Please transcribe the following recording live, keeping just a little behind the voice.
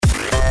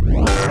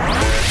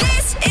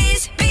This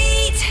is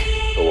Beat.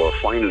 So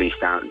we're finally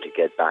starting to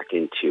get back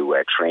into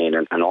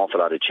training. An awful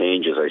lot of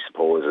changes, I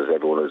suppose, as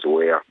everyone is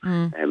aware.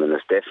 And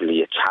it's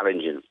definitely a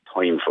challenging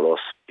time for us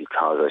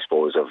because, I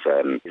suppose, of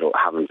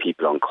having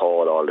people on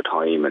call all the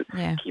time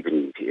and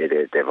keeping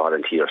the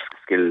volunteer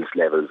skills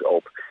levels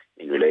up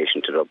in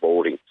relation to their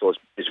boating. So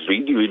it's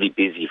really, really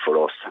busy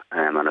for us.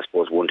 And I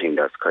suppose one thing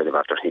that's kind of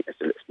after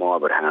it's a little small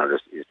but hard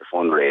is the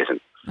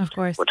fundraising. Of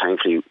course. But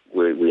thankfully,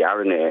 we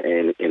are in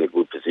a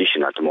good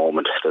position at the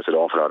moment. There's an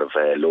awful lot of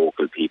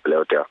local people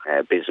out there,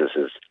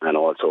 businesses, and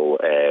also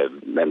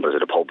members of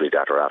the public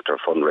that are after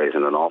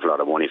fundraising an awful lot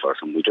of money for us.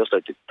 And we just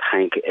like to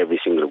thank every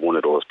single one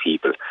of those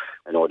people.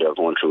 I know they're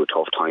going through a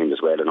tough time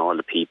as well, and all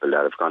the people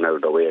that have gone out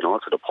of their way, and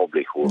also the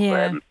public who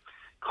have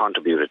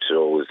contributed to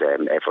those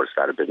efforts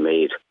that have been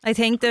made. I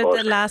think that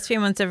the last few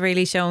months have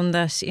really shown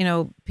that,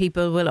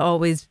 people will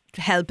always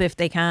help if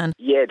they can.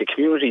 Yeah, the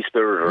community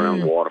spirit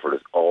around Waterford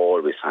is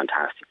always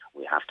fantastic,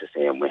 we have to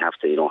say, and we have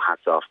to,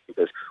 hats off,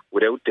 because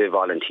without the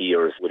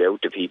volunteers, without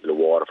the people of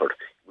Waterford,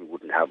 we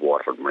wouldn't have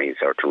Waterford Marine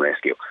Search and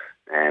Rescue.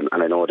 And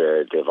I know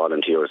the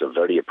volunteers are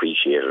very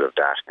appreciative of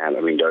that.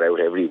 They're out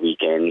every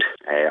weekend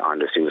on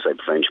the suicide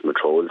prevention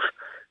patrols,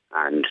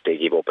 and they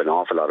give up an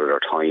awful lot of their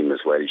time as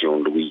well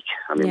during the week.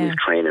 We're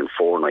training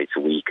 4 nights a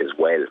week as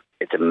well.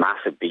 It's a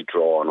massive big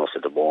draw on us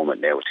at the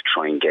moment now to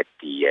try and get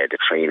the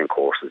training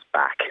courses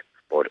back.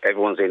 But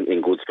everyone's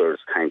in good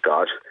spirits, thank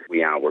God.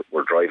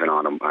 We're driving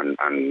on them, and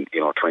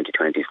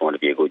 2020 is going to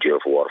be a good year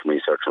for Waterford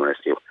Marine Search and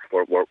Rescue.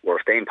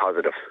 We're staying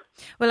positive.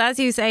 Well, as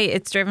you say,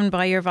 it's driven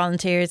by your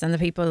volunteers and the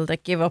people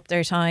that give up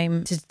their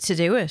time to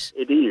do it.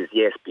 It is,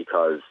 yes,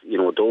 because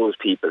those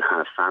people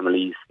have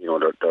families.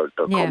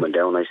 They're coming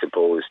down, I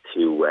suppose,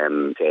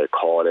 to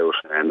call out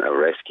a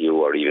rescue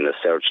or even a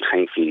search.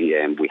 Thankfully,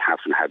 we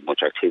haven't had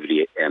much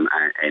activity in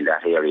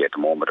that area at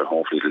the moment, and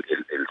hopefully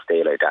it'll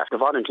stay like that. The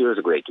volunteers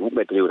are great. You won't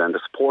be able to do it, and the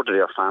support of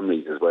their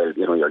families as well.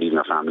 You're leaving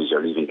their families,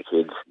 you're leaving the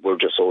kids. We're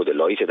just so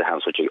delighted to have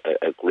such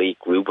a great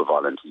group of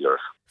volunteers.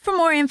 For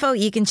more info,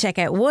 you can check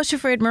out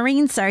Waterford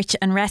Marine Search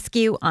and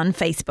Rescue on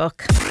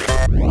Facebook.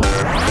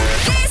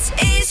 This